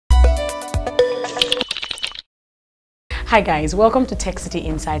Hi guys, welcome to TechCity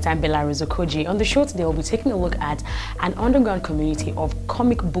Insights. I'm Bella Rozokoji. On the show today, we'll be taking a look at an underground community of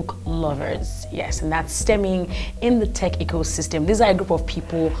comic book lovers. Yes, and that's stemming in the tech ecosystem. These are a group of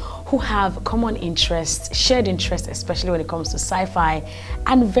people who have common interests, shared interests, especially when it comes to sci-fi,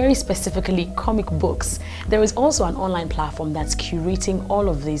 and very specifically comic books. There is also an online platform that's curating all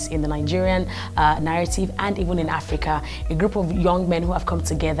of this in the Nigerian narrative and even in Africa. A group of young men who have come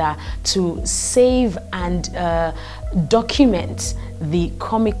together to save and document the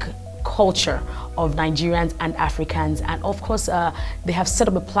comic culture of Nigerians and Africans, and of course they have set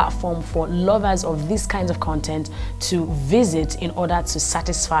up a platform for lovers of these kinds of content to visit in order to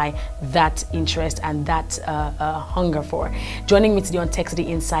satisfy that interest and that hunger for. Joining me today on TechCity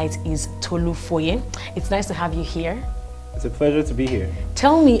Insights is Tolu Foye. It's nice to have you here. It's a pleasure to be here.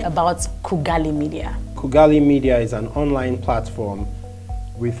 Tell me about Kugali Media. Kugali Media is an online platform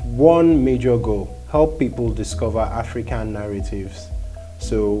with one major goal: help people discover African narratives.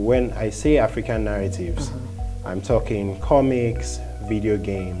 So when I say African narratives, I'm talking comics, video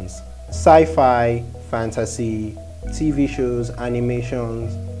games, sci-fi, fantasy, TV shows,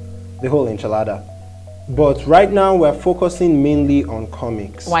 animations, the whole enchilada. But right now we're focusing mainly on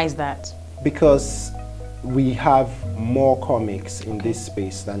comics. Why is that? Because we have more comics in this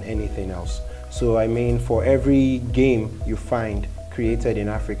space than anything else. So I mean, for every game you find created in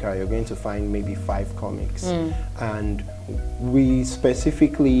Africa, you're going to find maybe 5 comics. And we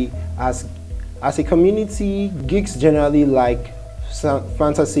specifically, as a community, geeks generally like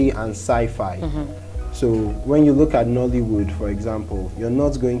fantasy and sci-fi. So when you look at Nollywood, for example, you're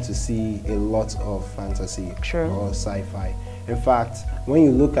not going to see a lot of fantasy or sci-fi. In fact, when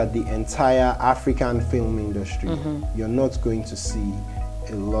you look at the entire African film industry, you're not going to see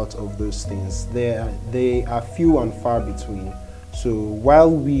a lot of those things. They are few and far between. So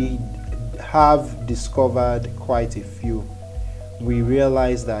while we have discovered quite a few, we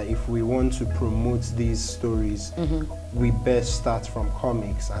realize that if we want to promote these stories, we best start from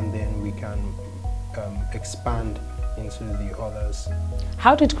comics, and then we can expand into the others.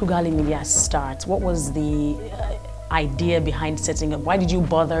 How did Kugali Media start? What was the idea behind setting up? Why did you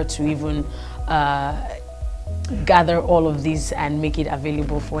bother to even gather all of these and make it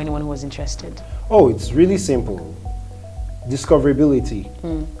available for anyone who was interested? Oh, it's really simple. Discoverability.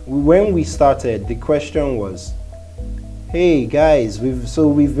 When we started, the question was, hey guys, we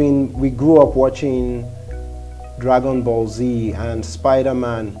grew up watching Dragon Ball Z and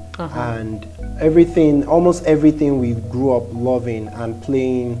Spider-Man and everything, almost everything we grew up loving and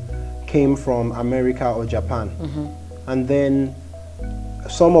playing came from America or Japan. And then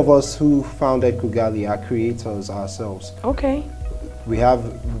some of us who founded Kugali are creators ourselves. Okay. We have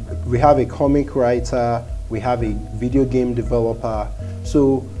a comic writer, we have a video game developer.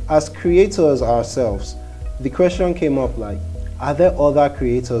 So as creators ourselves, the question came up like, are there other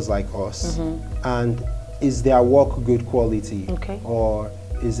creators like us? And is their work good quality? Or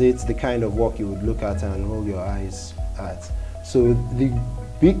is it the kind of work you would look at and roll your eyes at? So the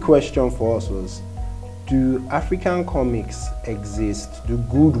big question for us was, do African comics exist? Do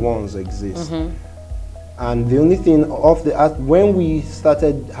good ones exist? And the only thing when we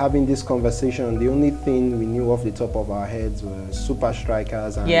started having this conversation, the only thing we knew off the top of our heads were Super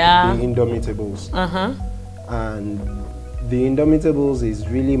Strikers and the Indomitables. And the Indomitables is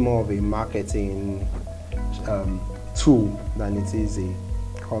really more of a marketing tool than it is a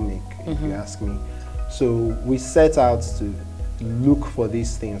comic, if you ask me. So we set out to look for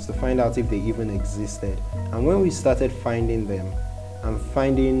these things, to find out if they even existed. And when we started finding them, and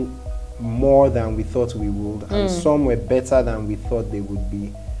finding more than we thought we would, and some were better than we thought they would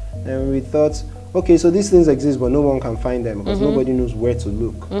be, and we thought, okay, so these things exist, but no one can find them because nobody knows where to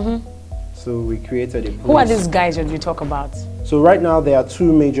look. So we created a place. Who are these guys that you talk about? So right now there are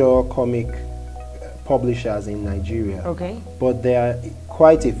 2 major comic publishers in Nigeria. But there are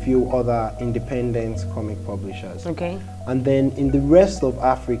quite a few other independent comic publishers. And then in the rest of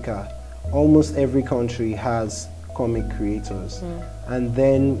Africa, almost every country has comic creators. And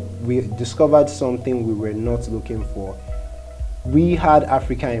then we discovered something we were not looking for. We had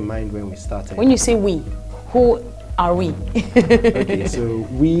Africa in mind when we started. When you say we, who are we? Okay, so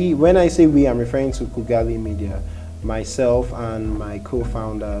when I say we, I'm referring to Kugali Media, myself and my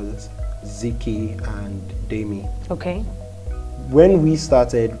co-founders, Ziki and Demi. When we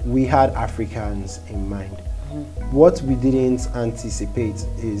started, we had Africans in mind. What we didn't anticipate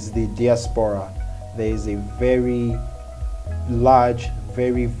is the diaspora. There is a very large,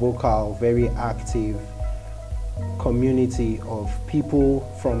 very vocal, very active community of people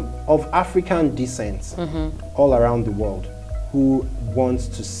of African descent all around the world who want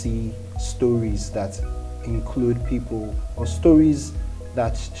to see stories that include people, or stories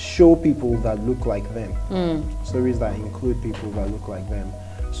that show people that look like them. Stories that include people that look like them.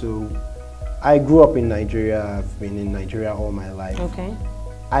 So I grew up in Nigeria. I've been in Nigeria all my life. Okay.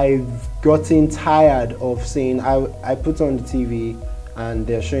 I've gotten tired of seeing, I put on the TV and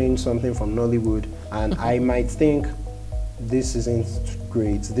they're showing something from Nollywood, and I might think this isn't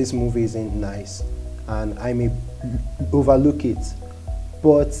great, this movie isn't nice, and I may overlook it.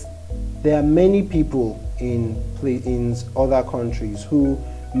 But there are many people in other countries who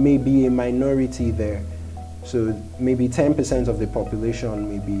may be a minority there. So maybe 10% of the population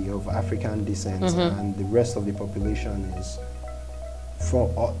may be of African descent, and the rest of the population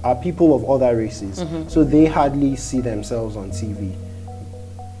are people of other races. So they hardly see themselves on TV.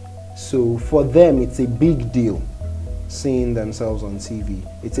 So for them, it's a big deal seeing themselves on TV.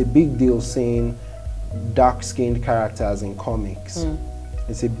 It's a big deal seeing dark-skinned characters in comics.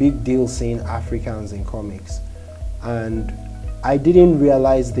 It's a big deal seeing Africans in comics. And I didn't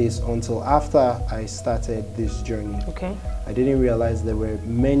realize this until after I started this journey. Okay. I didn't realize there were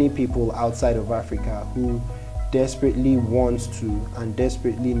many people outside of Africa who desperately want to and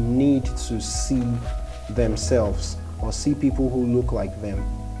desperately need to see themselves or see people who look like them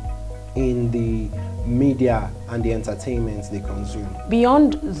in the media and the entertainment they consume.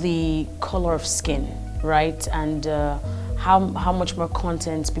 Beyond the color of skin, right, and how much more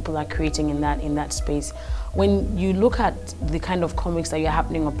content people are creating in that space, when you look at the kind of comics that you're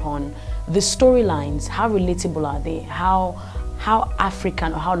happening upon, the storylines, how relatable are they? How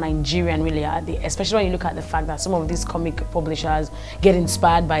African or how Nigerian really are they? Especially when you look at the fact that some of these comic publishers get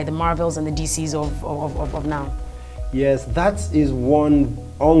inspired by the Marvels and the DCs of now. Yes, that is one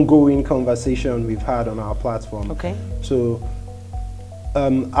ongoing conversation we've had on our platform. Okay. So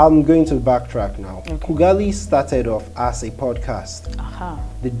I'm going to backtrack now. Okay. Kugali started off as a podcast,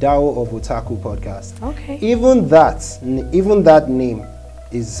 the Dao of Otaku podcast. Okay. Even that name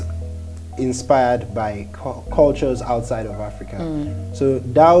is inspired by cultures outside of Africa. So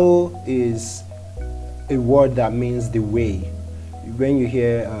Dao is a word that means the way. When you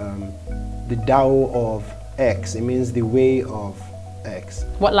hear the Dao of X, it means the way of X.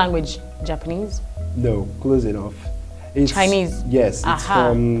 What language? Japanese? No, close enough. It's Chinese? Yes, it's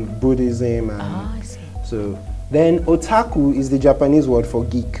from Buddhism. And I see. So then otaku is the Japanese word for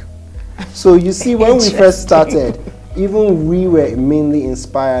geek. So you see, when we first started, even we were mainly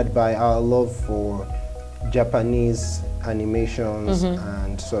inspired by our love for Japanese animations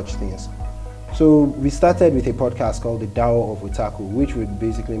and such things. So we started with a podcast called the Dao of Otaku, which would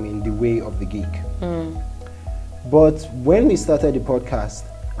basically mean the way of the geek. But when we started the podcast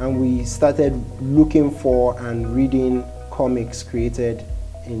and we started looking for and reading comics created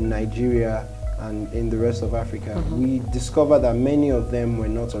in Nigeria and in the rest of Africa, we discovered that many of them were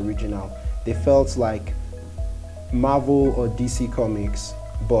not original. They felt like Marvel or DC comics,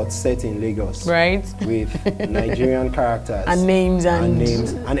 but set in Lagos, right? With Nigerian characters and names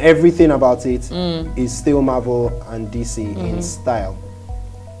and everything about it is still Marvel and DC in style.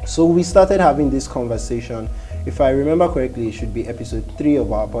 So we started having this conversation. If I remember correctly, it should be episode 3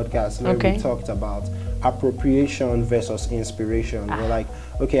 of our podcast, where we talked about appropriation versus inspiration. We're like,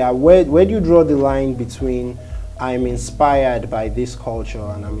 okay, where do you draw the line between I'm inspired by this culture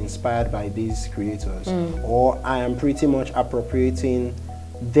and I'm inspired by these creators, or I am pretty much appropriating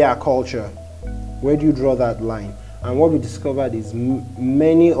their culture? Where do you draw that line? And what we discovered is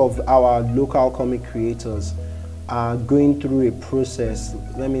many of our local comic creators are going through a process.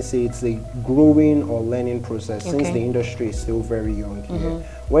 Let me say it's a growing or learning process, since the industry is still very young here,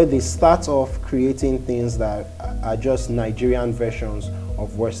 where they start off creating things that are just Nigerian versions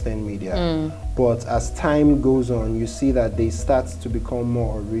of Western media. But as time goes on, you see that they start to become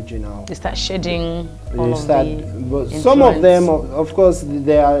more original. They start shedding but some of them, of course,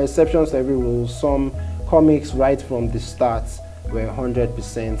 there are exceptions to every rule. Some comics right from the start were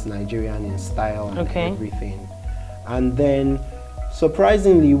 100% Nigerian in style and everything. And then,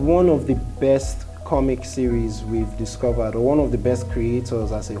 surprisingly, one of the best comic series we've discovered, or one of the best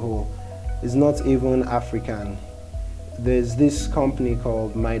creators as a whole, is not even African. There's this company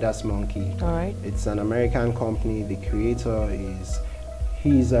called Midas Monkey. It's an American company. The creator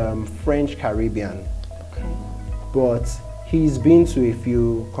he's French Caribbean, but he's been to a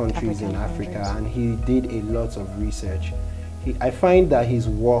few countries in Africa, and he did a lot of research. I find that his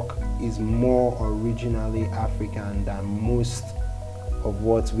work is more originally African than most of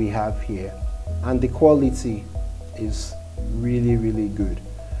what we have here, and the quality is really, really good.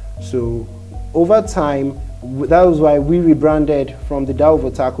 So over time, that was why we rebranded from the Dao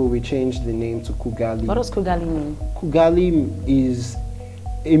of Otaku. We changed the name to Kugali. What does Kugali mean? Kugali is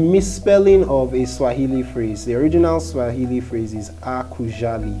a misspelling of a Swahili phrase. The original Swahili phrase is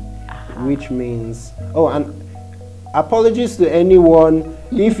Kugali, which means, oh, and apologies to anyone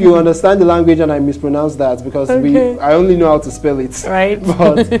if you understand the language and I mispronounce that, because I only know how to spell it. Right.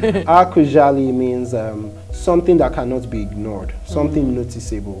 But Kugali means something that cannot be ignored, something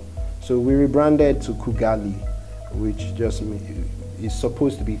noticeable. So we rebranded to Kugali, which just is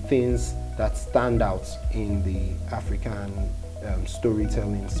supposed to be things that stand out in the African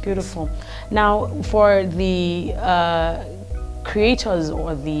storytelling space. Beautiful. Now, for the creators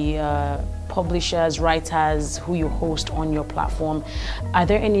or the publishers, writers who you host on your platform, are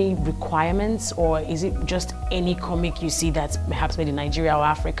there any requirements, or is it just any comic you see that's perhaps made in Nigeria or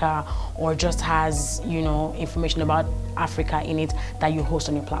Africa, or just has, you know, information about Africa in it that you host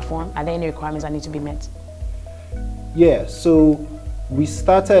on your platform? Are there any requirements that need to be met? Yeah, so we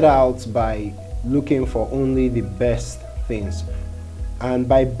started out by looking for only the best things, and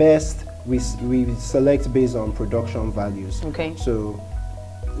by best we select based on production values. Okay. So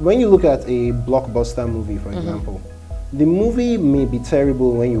when you look at a blockbuster movie, for example, the movie may be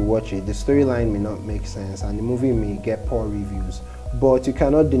terrible when you watch it, the storyline may not make sense, and the movie may get poor reviews, but you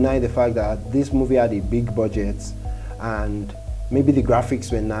cannot deny the fact that this movie had a big budget, and maybe the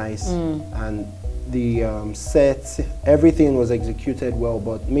graphics were nice, and the set, everything was executed well,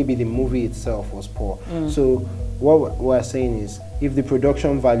 but maybe the movie itself was poor. So what we're saying is, if the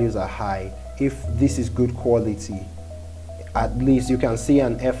production values are high, if this is good quality, at least you can see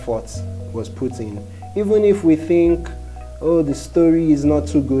an effort was put in. Even if we think, oh, the story is not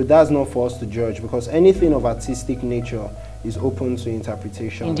too good, that's not for us to judge, because anything of artistic nature is open to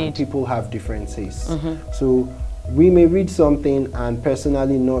interpretation. Indeed. And people have different tastes. So we may read something and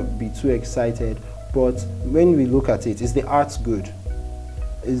personally not be too excited, but when we look at it, is the art good?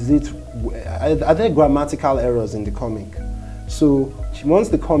 Are there grammatical errors in the comic? So once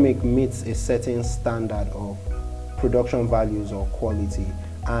the comic meets a certain standard of production values or quality,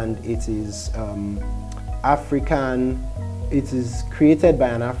 and it is African, it is created by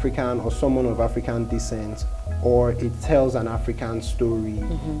an African or someone of African descent, or it tells an African story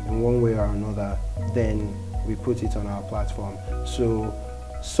in one way or another, then we put it on our platform. So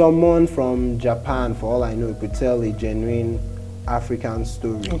someone from Japan, for all I know, could tell a genuine African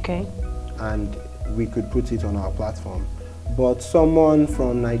story, and we could put it on our platform. But someone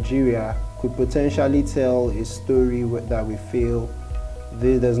from Nigeria could potentially tell a story that we feel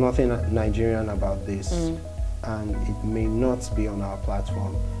there's nothing Nigerian about this, and it may not be on our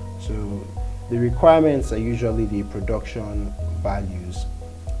platform. So the requirements are usually the production values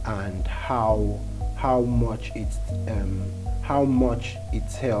and how much it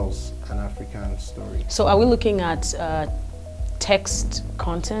tells an African story. So are we looking at text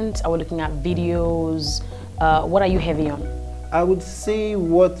content? Are we looking at videos? What are you heavy on? I would say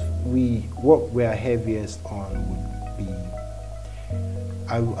what we are heaviest on would be,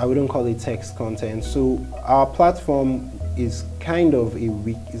 I wouldn't call it text content. So our platform is kind of a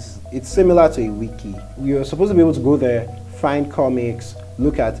it's similar to a wiki. You're supposed to be able to go there, find comics,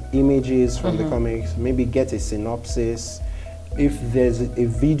 look at images from the comics, maybe get a synopsis. If there's a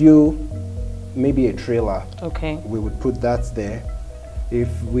video, maybe a trailer, we would put that there.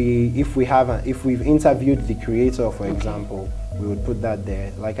 If we've interviewed the creator, for example, we would put that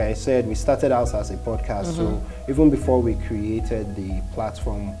there. Like I said, we started out as a podcast, so even before we created the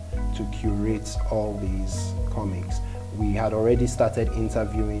platform to curate all these comics, we had already started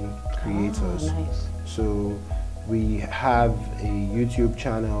interviewing creators. Nice. So we have a YouTube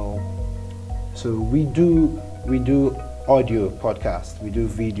channel. So we do audio podcast, we do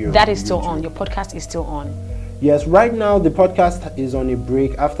video. That is still on. Your podcast is still on. Yes, right now the podcast is on a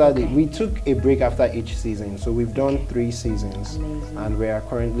break after we took a break after each season. So we've done 3 seasons. Amazing. And we are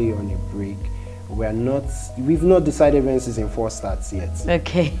currently on a break. We've not decided when season 4 starts yet.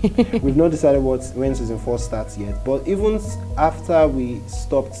 Okay. We've not decided when season 4 starts yet. But even after we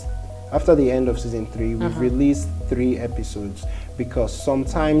stopped, after the end of season 3, we've released 3 episodes, because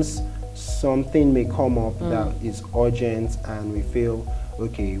sometimes something may come up that is urgent and we feel,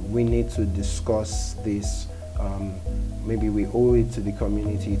 okay, we need to discuss this. Maybe we owe it to the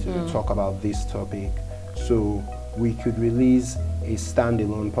community to talk about this topic. So we could release a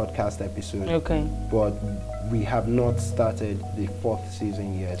standalone podcast episode. But we have not started the 4th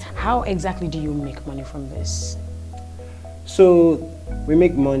season yet. How exactly do you make money from this? So we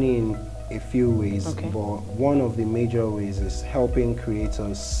make money in a few ways, but one of the major ways is helping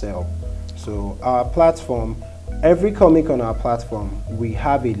creators sell. So our platform, every comic on our platform, we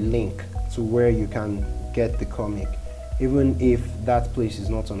have a link to where you can get the comic, even if that place is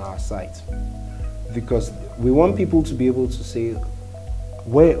not on our site. Because we want people to be able to say,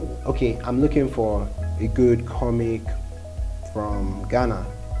 okay, I'm looking for a good comic from Ghana,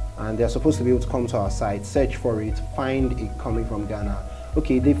 and they're supposed to be able to come to our site, search for it, find a comic from Ghana.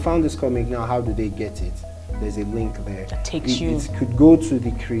 Okay, they found this comic, now how do they get it? There's a link there. That takes you. It could go to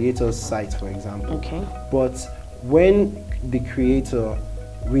the creator's site, for example. Okay. But when the creator,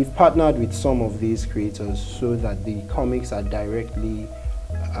 we've partnered with some of these creators so that the comics are directly,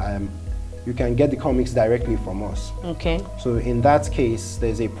 you can get the comics directly from us. Okay. So in that case,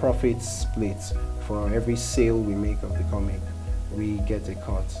 there's a profit split. For every sale we make of the comic, we get a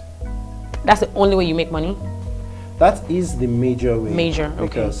cut. That's the only way you make money? That is the major way. Major, okay.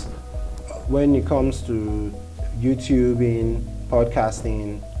 Because when it comes to YouTubing,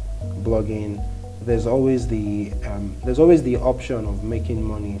 podcasting, blogging, there's always the option of making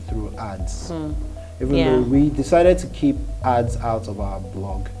money through ads. Even though we decided to keep ads out of our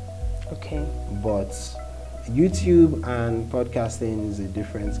blog. Okay. But YouTube and podcasting is a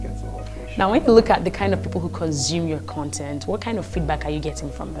different kettle of fish. Now, when you look at the kind of people who consume your content, what kind of feedback are you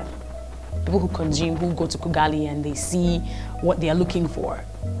getting from them? People who consume, who go to Kugali and they see what they are looking for.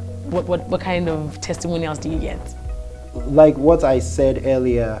 What kind of testimonials do you get? Like what I said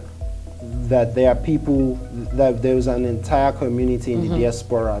earlier, that there are people, that there was an entire community in the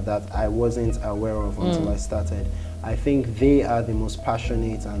diaspora that I wasn't aware of until I started. I think they are the most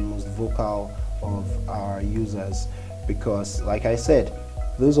passionate and most vocal of our users, because like I said,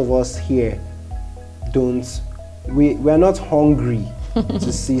 those of us here we're not hungry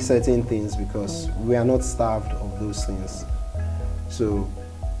to see certain things because we are not starved of those things. So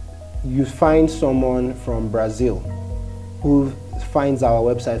you find someone from Brazil who finds our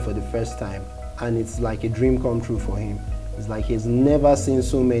website for the first time, and it's like a dream come true for him. It's like he's never seen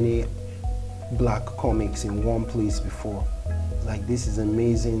so many black comics in one place before. It's like, this is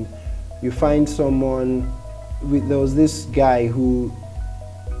amazing. You find someone, there was this guy who,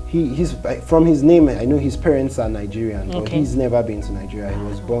 he's from his name, I know his parents are Nigerian, but he's never been to Nigeria. He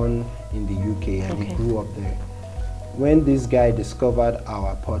was born in the UK and he grew up there. When this guy discovered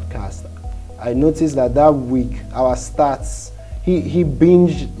our podcast, I noticed that week, our stats, he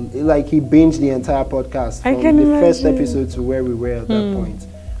binged the entire podcast from the first episode to where we were at that point.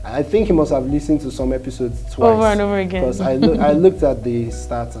 I think he must have listened to some episodes twice. Over and over again. Because I looked at the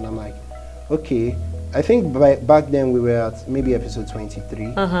stats and I'm like, okay, I think back then we were at maybe episode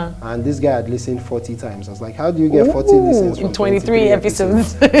 23, and this guy had listened 40 times. I was like, how do you get 40 listens from 23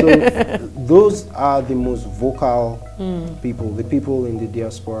 episodes? So those are the most vocal people, the people in the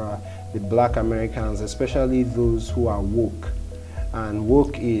diaspora, the black Americans, especially those who are woke. And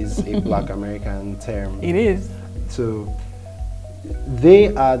woke is a black American term. It is. So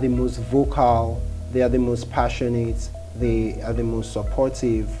they are the most vocal, they are the most passionate, they are the most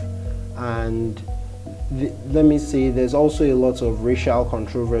supportive, and let me say, there's also a lot of racial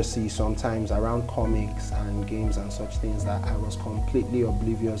controversy sometimes around comics and games and such things that I was completely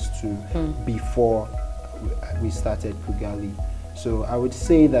oblivious to before we started Kugali. So I would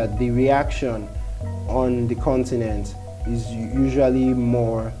say that the reaction on the continent is usually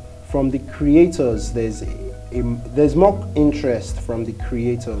more from the creators. There's more interest from the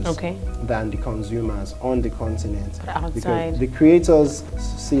creators than the consumers on the continent. But outside, because the creators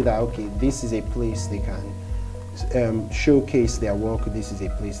see that, okay, this is a place they can showcase their work, this is a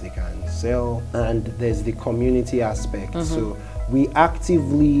place they can sell, and there's the community aspect. So we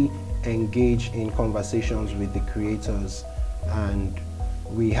actively engage in conversations with the creators, and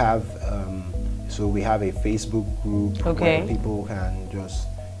we have we have a Facebook group where people can just,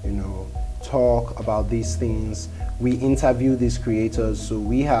 you know, talk about these things. We interview these creators, so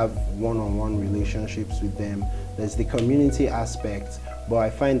we have one-on-one relationships with them. There's the community aspect, but I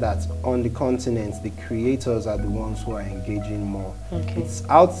find that on the continent, the creators are the ones who are engaging more. It's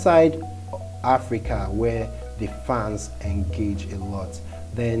outside Africa where the fans engage a lot.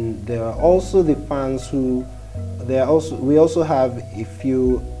 Then there are also the fans who, we also have a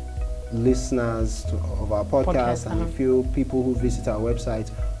few listeners of our podcast and a few people who visit our website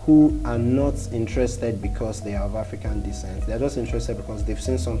who are not interested because they are of African descent. They're just interested because they've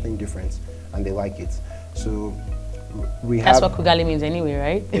seen something different and they like it. So that's what Kugali means anyway,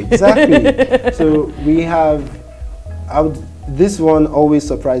 right? Exactly. So we have, this one always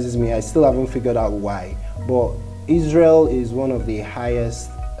surprises me. I still haven't figured out why. But Israel is one of the highest,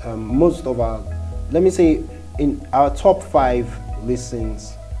 most of our, let me say, in our top 5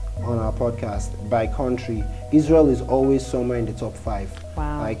 listens on our podcast by country, Israel is always somewhere in the top 5.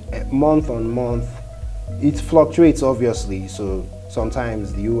 Wow. Like month on month, it fluctuates obviously. So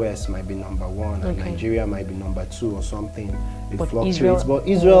sometimes the US might be number 1 and Nigeria might be number 2 or something. It fluctuates. But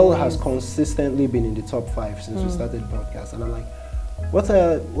Israel has consistently been in the top 5 since we started the podcast. And I'm like, what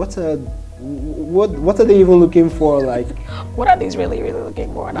are they even looking for? Like, what are these really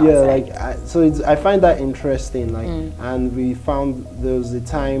looking for? Yeah, like I find that interesting. Like, and we found there was a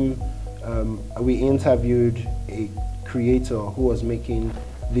time we interviewed a creator who was making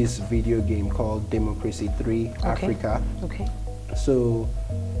this video game called Democracy 3 Africa. Okay. So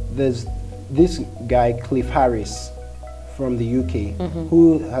there's this guy Cliff Harris from the UK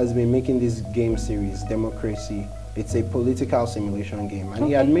who has been making this game series Democracy. It's a political simulation game, and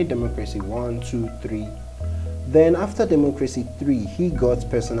he had made Democracy 1, 2, 3. Then after Democracy 3, he got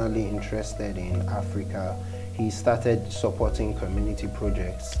personally interested in Africa. He started supporting community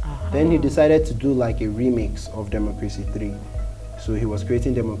projects. Then he decided to do like a remix of Democracy 3. So he was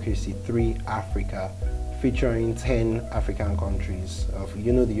creating Democracy 3 Africa, featuring 10 African countries of,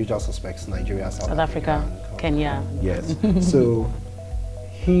 you know, the usual suspects: Nigeria, South Africa, Kenya. Yes. So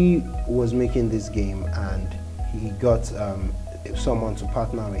he was making this game, and he got someone to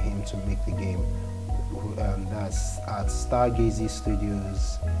partner with him to make the game. That's at Stargazy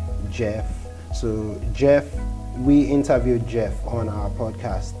Studios, Jeff. So Jeff, we interviewed Jeff on our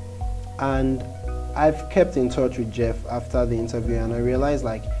podcast, and I've kept in touch with Jeff after the interview, and I realized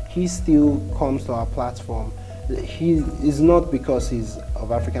like he still comes to our platform. He is not because he's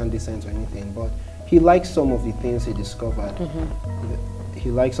of African descent or anything, but he likes some of the things he discovered. He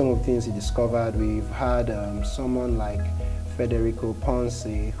likes some of the things he discovered. We've had someone like Federico Ponce,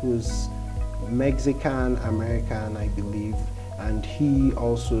 who's Mexican American, I believe, and he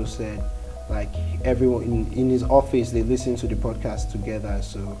also said like everyone in his office, they listen to the podcast together.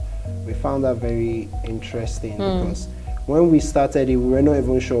 So we found that very interesting because when we started it, we were not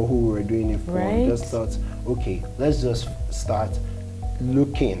even sure who we were doing it for. We just thought, okay, let's just start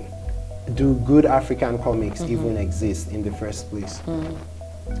looking. Do good African comics even exist in the first place?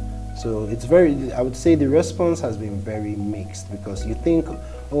 So it's very, I would say the response has been very mixed, because you think,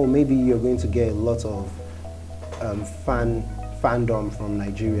 oh, maybe you're going to get a lot of fandom from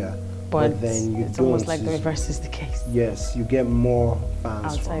Nigeria, but then you it's don't. Almost like the reverse is the case. Yes, you get more fans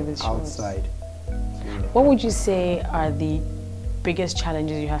outside from outside. What would you say are the biggest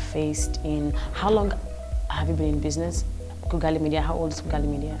challenges you have faced in, how long have you been in business? Kugali Media, how old is Kugali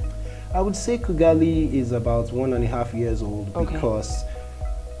Media? I would say Kugali is about 1.5 years old, because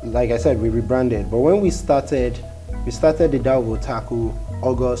like I said, we rebranded. But when we started the Dalvo Taku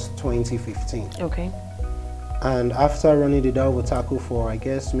August 2015. Okay. And after running the Dalvo Taku for, I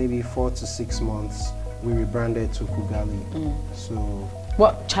guess, maybe 4 to 6 months, we rebranded to Kugali. So,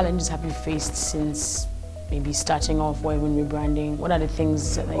 what challenges have you faced since maybe starting off or even rebranding? What are the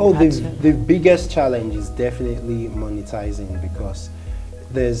things that you had to... The biggest challenge is definitely monetizing, because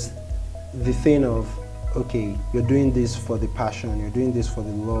there's the thing of, okay, you're doing this for the passion, you're doing this for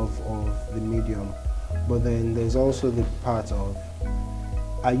the love of the medium, but then there's also the part of,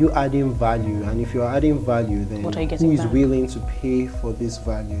 are you adding value? And if you're adding value, then who is willing to pay for this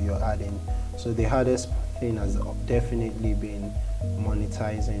value you're adding? So the hardest thing has definitely been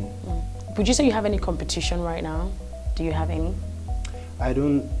monetizing. Would you say you have any competition right now? Do you have any? I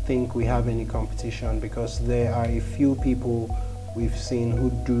don't think we have any competition, because there are a few people we've seen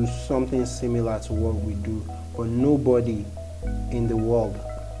who do something similar to what we do, but nobody in the world,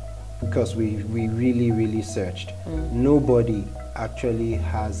 because we really searched, nobody actually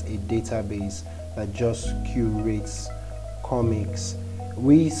has a database that just curates comics.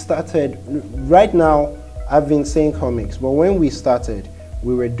 We started, right now I've been saying comics, but when we started,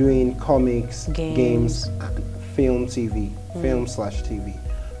 we were doing comics, games and film TV, film/TV.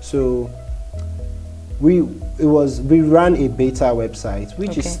 So we ran a beta website,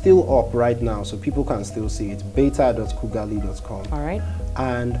 which is still up right now, so people can still see it, beta.kugali.com. All right.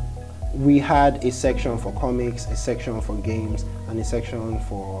 And we had a section for comics, a section for games, and a section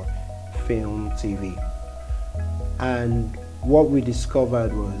for film, TV. And what we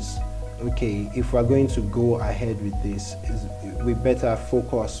discovered was, okay, if we're going to go ahead with this, we better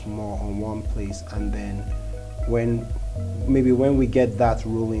focus more on one place, and then when we get that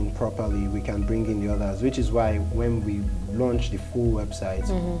rolling properly, we can bring in the others, which is why when we launched the full website,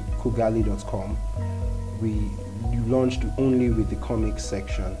 kugali.com, we launched only with the comics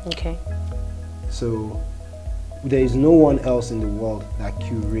section. Okay. So there is no one else in the world that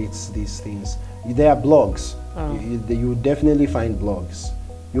curates these things. There are blogs. You will definitely find blogs.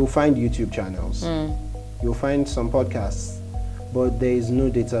 You'll find YouTube channels. You'll find some podcasts, but there is no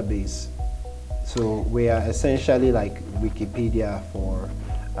database. So we are essentially like Wikipedia for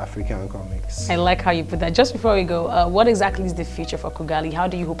African comics. I like how you put that. Just before we go, what exactly is the future for Kugali? How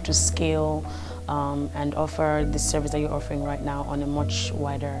do you hope to scale and offer the service that you're offering right now on a much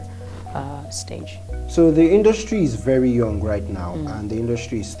wider stage? So the industry is very young right now, and the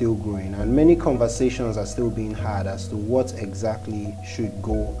industry is still growing, and many conversations are still being had as to what exactly should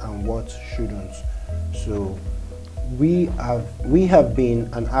go and what shouldn't. So we have been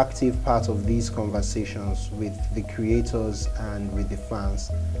an active part of these conversations with the creators and with the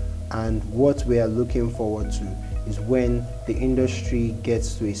fans, and what we are looking forward to is when the industry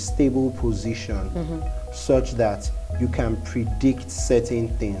gets to a stable position such that you can predict certain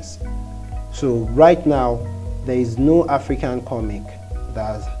things. So right now, there is no African comic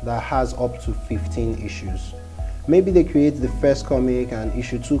that has up to 15 issues. Maybe they create the first comic and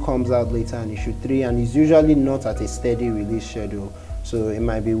issue 2 comes out later and issue 3, and it's usually not at a steady release schedule. So it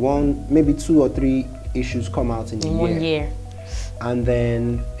might be maybe 2 or 3 issues come out in a year. 1 year. And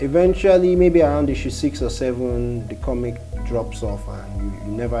then eventually, maybe around issue 6 or 7, the comic drops off and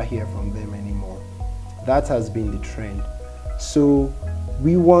you never hear from them anymore. That has been the trend. So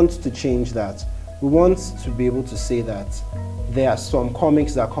we want to change that. We want to be able to say that there are some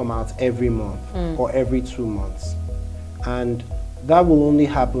comics that come out every month or every 2 months. And that will only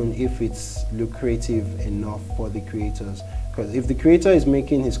happen if it's lucrative enough for the creators. Because if the creator is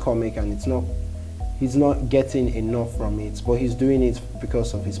making his comic and he's not getting enough from it, but he's doing it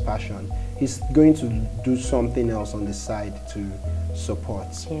because of his passion, he's going to do something else on the side to support.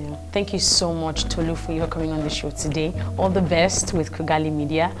 Yeah. Thank you so much, Tolu, for your coming on the show today. All the best with Kugali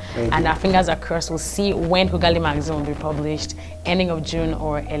Media. And our fingers are crossed. We'll see when Kugali magazine will be published, ending of June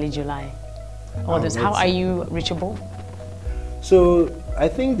or early July. How are you reachable? So I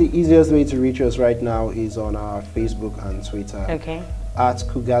think the easiest way to reach us right now is on our Facebook and Twitter. Okay. At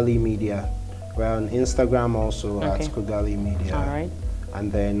Kugali Media. We're on Instagram also at Kugali Media. All right.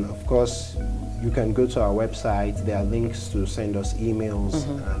 And then, of course, you can go to our website. There are links to send us emails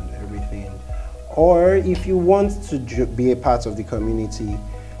and everything. Or if you want to be a part of the community,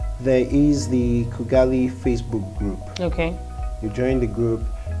 there is the Kugali Facebook group. Okay. You join the group.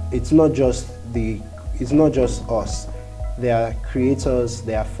 It's not just us. There are creators,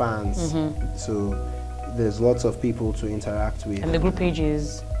 there are fans. So there's lots of people to interact with. And the group page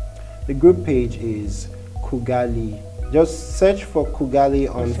is? The group page is Kugali. Just search for Kugali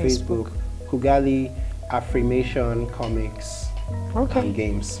on Facebook. Kugali Affirmation Comics and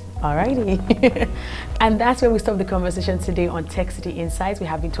Games. Alrighty. And that's where we stop the conversation today on TechCity Insights. We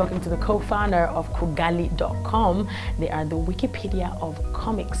have been talking to the co-founder of Kugali.com. They are the Wikipedia of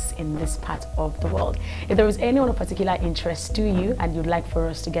comics in this part of the world. If there is anyone of particular interest to you and you'd like for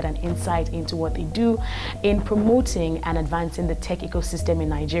us to get an insight into what they do in promoting and advancing the tech ecosystem in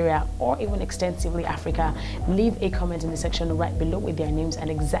Nigeria or even extensively Africa, leave a comment in the section right below with their names and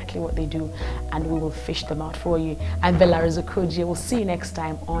exactly what they do, and we will fish them out for you. I'm Bella Rizokoji. We'll see you next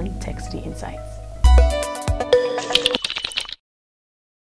time on TechCity Insights.